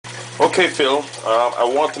Okay, Phil, I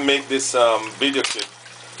want to make this video clip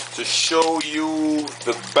to show you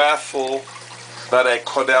the baffle that I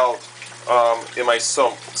cut out in my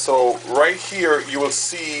sump. So right here you will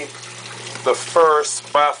see the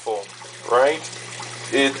first baffle, right?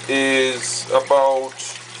 It is about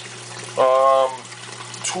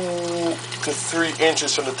 2 to 3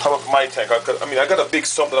 inches from the top of my tank. I got a big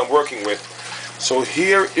sump that I'm working with. So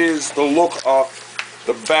here is the look of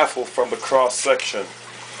the baffle from the cross section.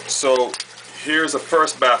 So here's the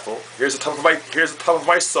first baffle. Here's the top of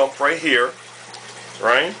my sump right here,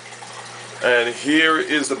 right? And here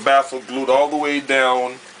is the baffle glued all the way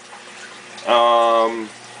down to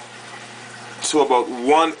about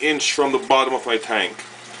 1 inch from the bottom of my tank.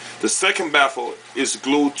 The second baffle is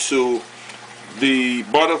glued to the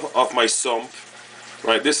bottom of my sump,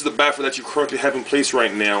 right? This is the baffle that you currently have in place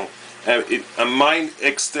right now, and mine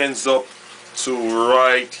extends up to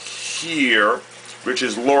right here, which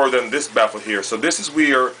is lower than this baffle here. So this is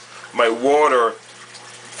where my water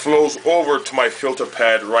flows over to my filter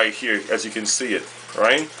pad right here, as you can see it,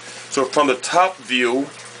 right? So from the top view,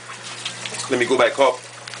 let me go back up,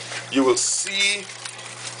 you will see,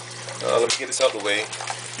 let me get this out of the way,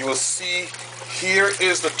 you will see here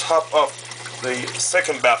is the top of the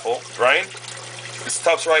second baffle, right? It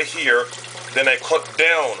stops right here, then I cut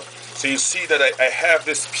down. So you see that I have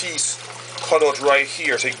this piece cut out right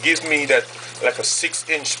here, so it gives me that like a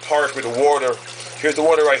 6-inch part with the water. Here's the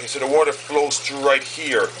water right here, so the water flows through right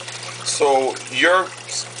here. So your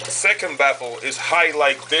second baffle is high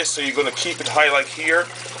like this, so you're going to keep it high like here,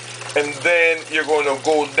 and then you're going to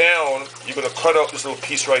go down, you're going to cut out this little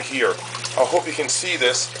piece right here. I hope you can see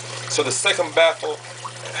this. So the second baffle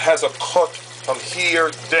has a cut from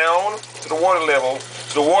here down to the water level,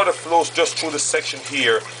 so the water flows just through this section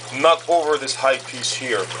here, not over this high piece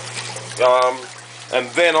here. And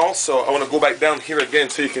then also I want to go back down here again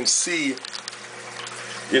so you can see,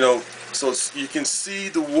 so you can see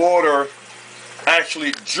the water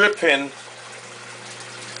actually dripping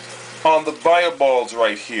on the bioballs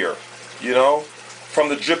right here, from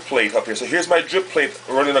the drip plate up here. So here's my drip plate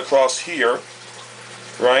running across here,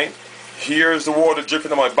 right? Here's the water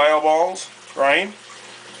dripping on my bioballs, right?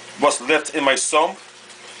 What's left in my sump.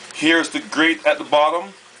 Here's the grate at the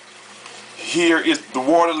bottom. Here is the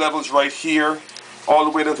water levels right here, all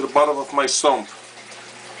the way down to the bottom of my sump,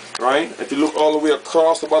 right? If you look all the way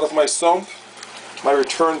across the bottom of my sump, my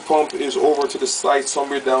return pump is over to the side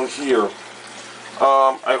somewhere down here.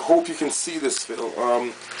 I hope you can see this, Phil.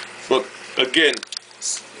 But again,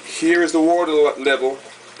 here is the water level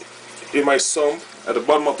in my sump at the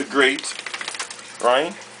bottom of the grate,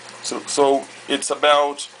 right? So it's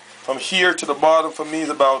about, from here to the bottom for me is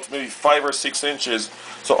about maybe 5 or 6 inches.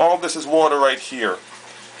 So all this is water right here.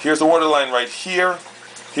 Here's the water line right here.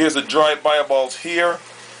 Here's the dry bioballs here.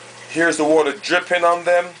 Here's the water dripping on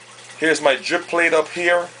them. Here's my drip plate up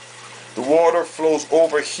here. The water flows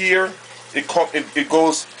over here. It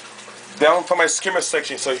goes down from my skimmer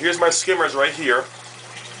section. So here's my skimmers right here,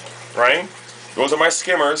 right? Those are my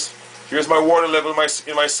skimmers. Here's my water level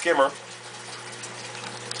in my skimmer.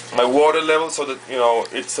 My water level, so that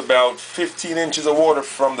it's about 15 inches of water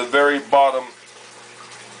from the very bottom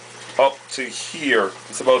up to here.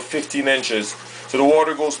 It's about 15 inches. So the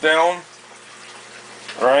water goes down,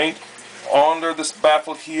 right, under this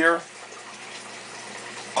baffle here,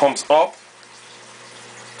 comes up,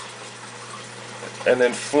 and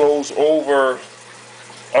then flows over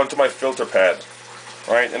onto my filter pad,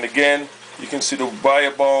 right? And again, you can see the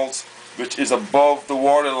bioballs, which is above the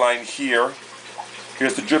water line here.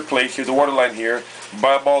 Here's the drip plate, here's the water line here.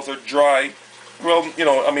 Bioballs are dry. Well,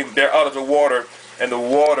 they're out of the water, and the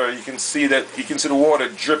water, you can see the water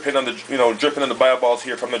dripping on the, dripping on the bioballs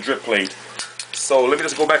here from the drip plate. So let me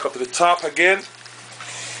just go back up to the top again.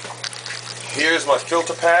 Here's my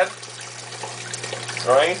filter pad,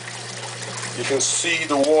 right? You can see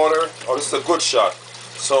the water. Oh, this is a good shot.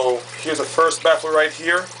 So here's the first baffle right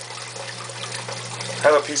here. I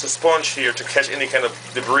have a piece of sponge here to catch any kind of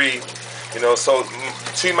debris. So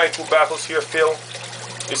between my two baffles here, Phil,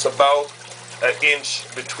 it's about 1 inch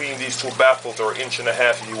between these two baffles, or 1.5 inches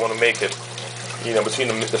if you want to make it, between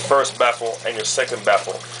the first baffle and your second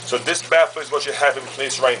baffle. So this baffle is what you have in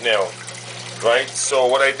place right now, right? So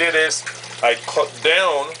what I did is I cut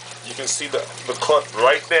down, you can see the cut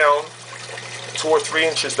right down, 2 or 3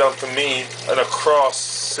 inches down for me, and across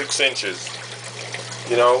 6 inches.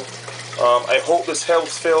 I hope this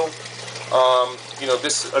helps, Phil.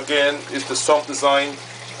 This again is the sump design.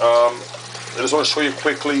 I just want to show you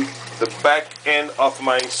quickly the back end of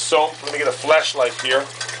my sump. Let me get a flashlight here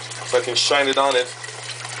so I can shine it on it.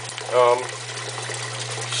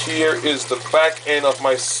 Here is the back end of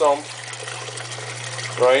my sump.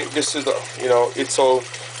 Right, this is the, you know, it's all,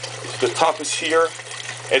 the top is here.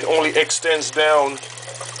 It only extends down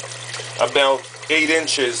about 8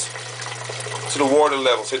 inches to the water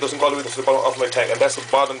level, so it doesn't go all the way to the bottom of my tank. And that's the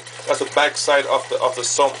bottom, that's the back side of the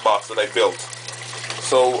sump box that I built.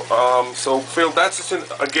 So so Phil, that's it.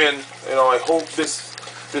 Again, you know, I hope this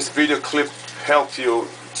video clip helped you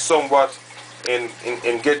somewhat in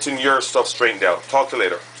getting your stuff straightened out. Talk to you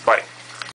later. Bye.